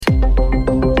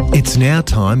It's now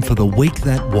time for the week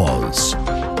that was.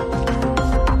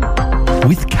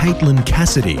 With Caitlin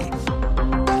Cassidy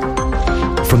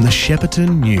from the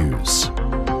Shepparton News.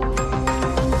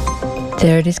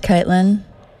 There it is, Caitlin,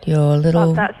 your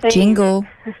little jingle.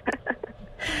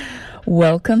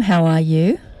 Welcome, how are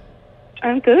you?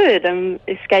 I'm good. I'm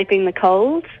escaping the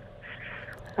cold.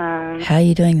 How are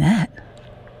you doing that?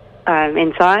 I'm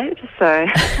inside, so...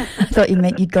 I thought you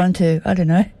meant you'd gone to, I don't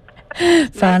know,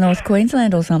 far north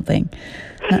Queensland or something.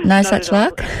 No such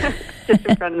luck? Just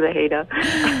in front of the heater.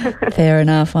 Fair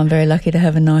enough. I'm very lucky to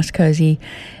have a nice cosy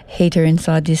heater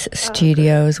inside this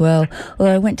studio as well.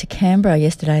 Although I went to Canberra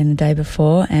yesterday and the day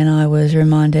before and I was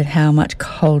reminded how much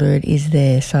colder it is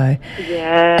there. So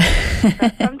yeah.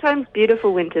 Sometimes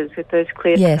beautiful winters with those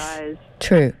clear skies.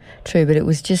 True. But it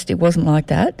wasn't like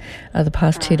that. The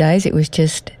past 2 days it was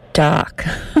just dark.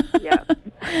 Yeah.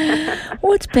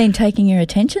 What's been taking your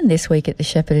attention this week at the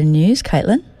Shepparton News,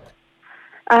 Caitlin?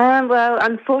 Well,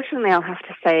 unfortunately, I'll have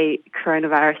to say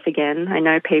coronavirus again. I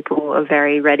know people are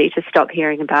very ready to stop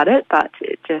hearing about it, but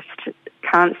it just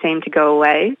can't seem to go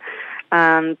away.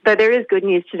 But there is good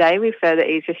news today. We've further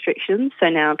eased restrictions, so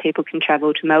now people can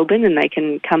travel to Melbourne and they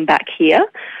can come back here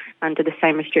under the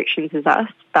same restrictions as us.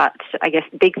 But I guess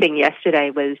the big thing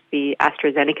yesterday was the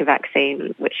AstraZeneca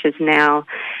vaccine, which has now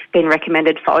been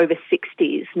recommended for over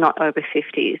 60s, not over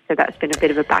 50s. So that's been a bit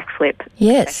of a backflip.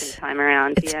 Yes. Second time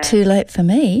around. It's too late for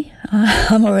me.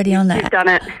 I'm already on that. You've done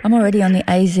it. I'm already on the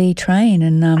AZ train,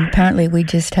 and apparently we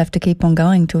just have to keep on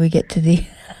going till we get to the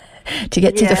to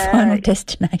the final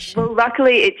destination. Well,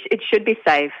 luckily it should be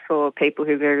safe for people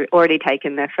who've already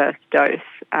taken their first dose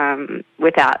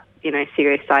without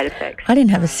serious side effects. I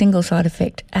didn't have a single side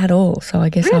effect at all, so I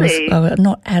guess really? I was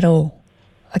not at all.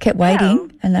 I kept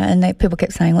waiting, and people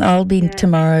kept saying, well, I'll be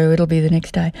tomorrow, it'll be the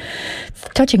next day.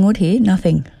 Touching wood here,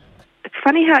 nothing. It's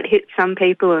funny how it hits some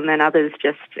people and then others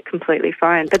just completely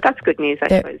fine, but that's good news, I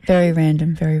suppose. Very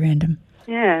random.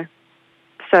 Yeah.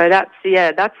 So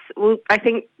well, I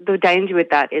think the danger with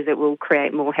that is it will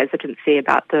create more hesitancy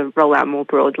about the rollout more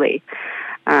broadly.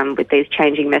 With these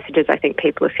changing messages, I think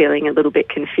people are feeling a little bit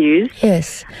confused.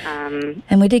 Yes.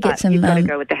 And we did get some... You've got to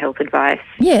go with the health advice.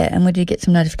 Yeah, and we did get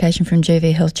some notification from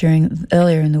GV Health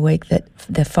earlier in the week that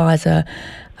the Pfizer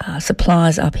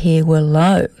supplies up here were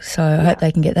low. So I hope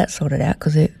they can get that sorted out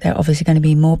because there are obviously going to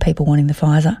be more people wanting the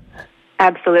Pfizer.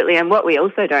 Absolutely, and what we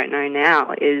also don't know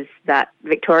now is that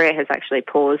Victoria has actually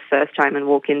paused first-time and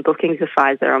walk-in bookings of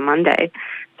Pfizer on Monday.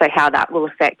 So how that will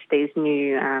affect these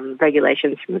new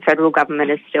regulations from the federal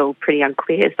government is still pretty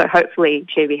unclear. So hopefully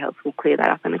GV Health will clear that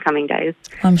up in the coming days.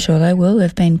 I'm sure they will.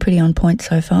 They've been pretty on point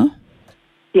so far.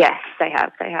 Yes, they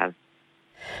have.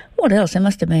 What else? There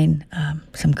must have been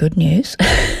some good news.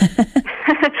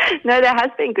 No, there has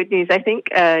been good news. I think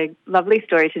a lovely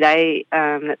story today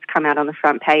that's come out on the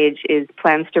front page is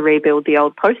plans to rebuild the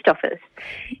old post office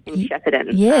in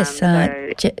Shepparton. Yes,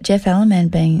 Jeff Alleman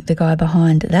being the guy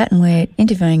behind that, and we're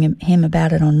interviewing him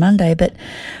about it on Monday, but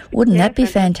wouldn't that be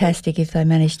fantastic if they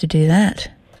managed to do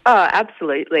that? Oh,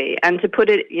 absolutely. And to put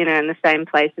it, in the same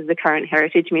place as the current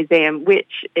Heritage Museum,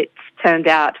 which it turned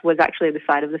out was actually the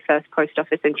site of the first post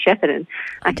office in Shepparton.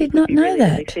 I did not know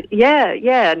that.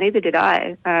 Yeah, neither did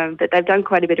I. But they've done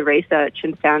quite a bit of research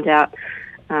and found out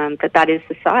that is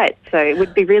the site. So it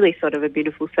would be really sort of a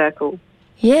beautiful circle.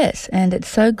 Yes, and it's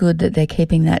so good that they're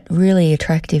keeping that really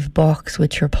attractive box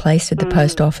which replaced the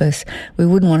post office. We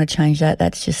wouldn't want to change that.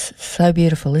 That's just so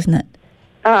beautiful, isn't it?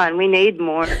 Oh, and we need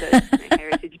more of those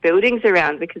heritage buildings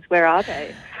around because where are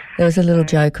they? There was a little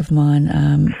joke of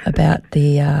mine about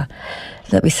the,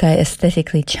 let me say,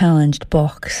 aesthetically challenged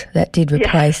box that did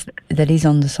replace, that is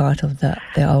on the site of the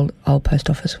old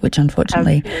post office, which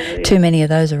unfortunately too many of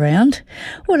those around.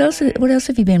 What else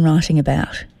have you been writing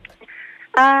about?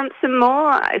 Some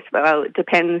more, well, it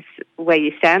depends where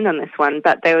you stand on this one,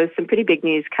 but there was some pretty big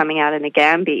news coming out in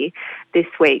Agambie this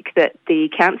week that the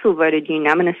council voted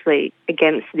unanimously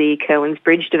against the Kerwins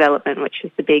Bridge development, which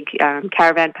is the big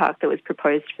caravan park that was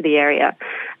proposed for the area.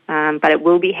 But it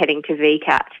will be heading to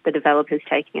VCAT. The developer's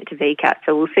taking it to VCAT,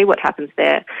 so we'll see what happens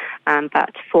there.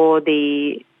 But for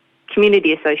the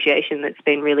community association that's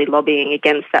been really lobbying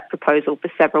against that proposal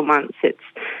for several months, it's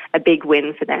a big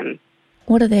win for them.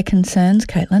 What are their concerns,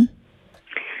 Caitlin?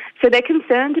 So they're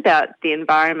concerned about the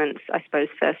environment, I suppose,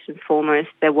 first and foremost.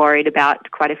 They're worried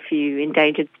about quite a few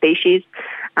endangered species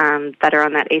that are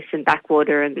on that eastern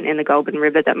backwater and in the Goulburn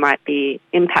River that might be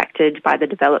impacted by the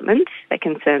development. They're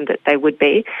concerned that they would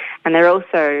be. And they're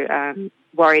also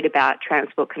worried about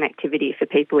transport connectivity for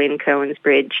people in Kerwins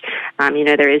Bridge.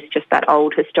 There is just that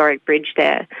old historic bridge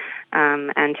there.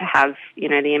 And to have,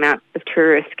 the amount of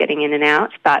tourists getting in and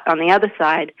out. But on the other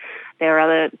side, there are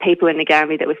other people in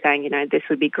Ngambie that were saying, this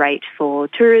would be great for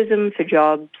tourism, for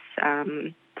jobs,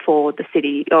 for the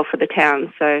city or for the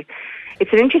town. So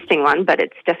it's an interesting one, but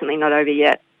it's definitely not over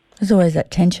yet. There's always that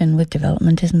tension with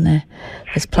development, isn't there?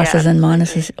 There's pluses and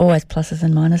minuses, always pluses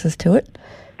and minuses to it.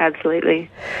 Absolutely.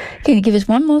 Can you give us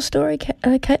one more story,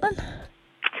 Caitlin?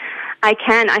 I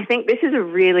can. I think this is a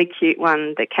really cute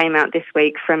one that came out this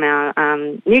week from our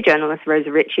new journalist,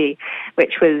 Rosa Ritchie,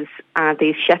 which was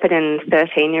these Shepparton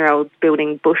 13-year-olds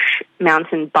building bush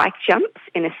mountain bike jumps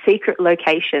in a secret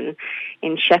location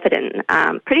in Shepparton,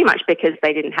 pretty much because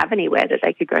they didn't have anywhere that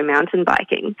they could go mountain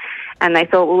biking. And they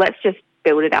thought, well, let's just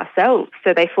build it ourselves.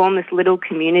 So they formed this little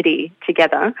community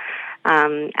together,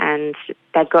 and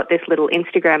they've got this little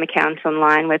Instagram account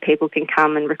online where people can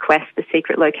come and request the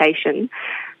secret location.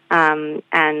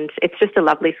 And it's just a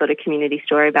lovely sort of community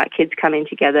story about kids coming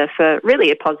together for really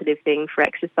a positive thing for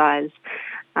exercise.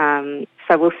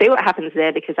 So we'll see what happens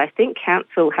there, because I think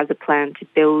council has a plan to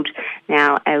build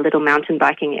now a little mountain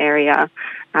biking area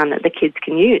that the kids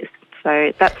can use.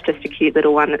 So that's just a cute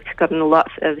little one that's gotten a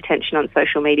lot of attention on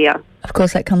social media. Of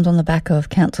course, that comes on the back of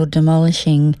council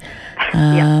demolishing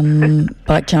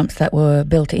bike jumps that were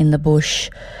built in the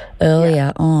bush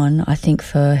earlier on, I think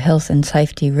for health and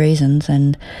safety reasons.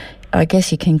 And I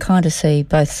guess you can kind of see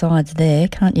both sides there,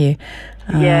 can't you?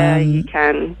 Yeah, you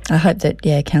can. I hope that,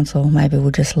 council maybe will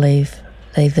just leave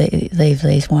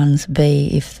these ones be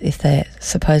if they're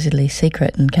supposedly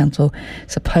secret and council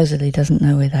supposedly doesn't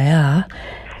know where they are.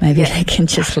 Maybe they can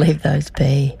just leave those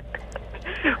be.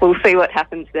 We'll see what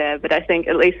happens there, but I think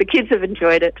at least the kids have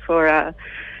enjoyed it for a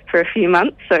few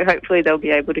months, so hopefully they'll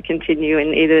be able to continue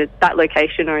in either that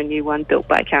location or a new one built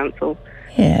by council.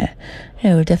 Yeah,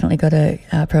 we've definitely got to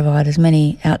provide as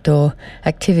many outdoor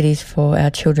activities for our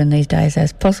children these days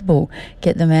as possible.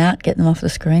 Get them out, get them off the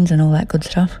screens and all that good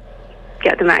stuff.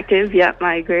 Get them active, yep,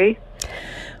 I agree.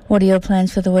 What are your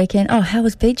plans for the weekend? Oh, how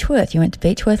was Beechworth? You went to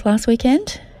Beechworth last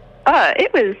weekend? Oh,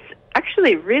 it was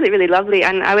actually really, really lovely,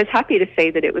 and I was happy to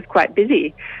see that it was quite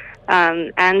busy.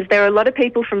 And there were a lot of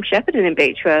people from Shepparton in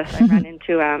Beechworth. I ran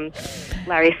into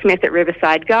Larry Smith at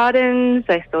Riverside Gardens.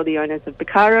 I saw the owners of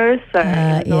Bacaro, so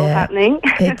it was all happening.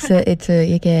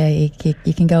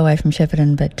 You can go away from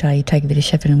Shepparton, but you take a bit of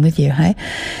Shepparton with you, hey?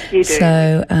 You do.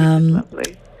 So,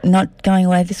 lovely. Not going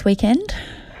away this weekend?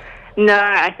 No,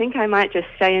 I think I might just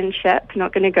stay in Shep.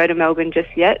 Not going to go to Melbourne just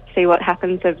yet. See what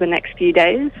happens over the next few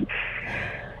days.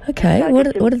 Okay, what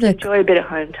are the enjoy a bit of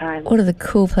home time? What are the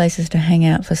cool places to hang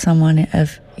out for someone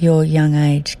of your young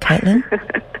age, Caitlin?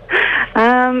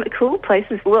 Cool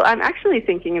places. Well, I'm actually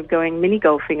thinking of going mini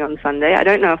golfing on Sunday. I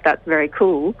don't know if that's very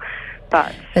cool,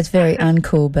 but that's very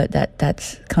uncool. But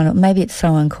that's kind of, maybe it's so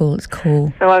uncool it's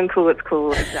cool. So uncool it's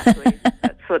cool. Exactly.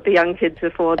 That's what the young kids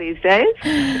are for these days.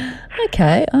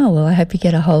 Okay. Oh well, I hope you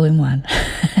get a hole in one.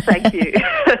 Thank you.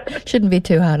 Shouldn't be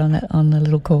too hard on the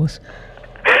little course.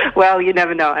 Well, you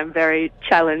never know. I'm very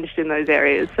challenged in those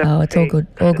areas. So it's all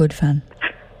good fun.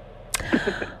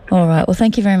 All right. Well,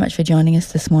 thank you very much for joining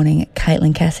us this morning,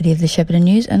 Caitlin Cassidy of the Shepparton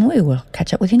News, and we will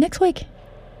catch up with you next week.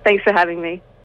 Thanks for having me.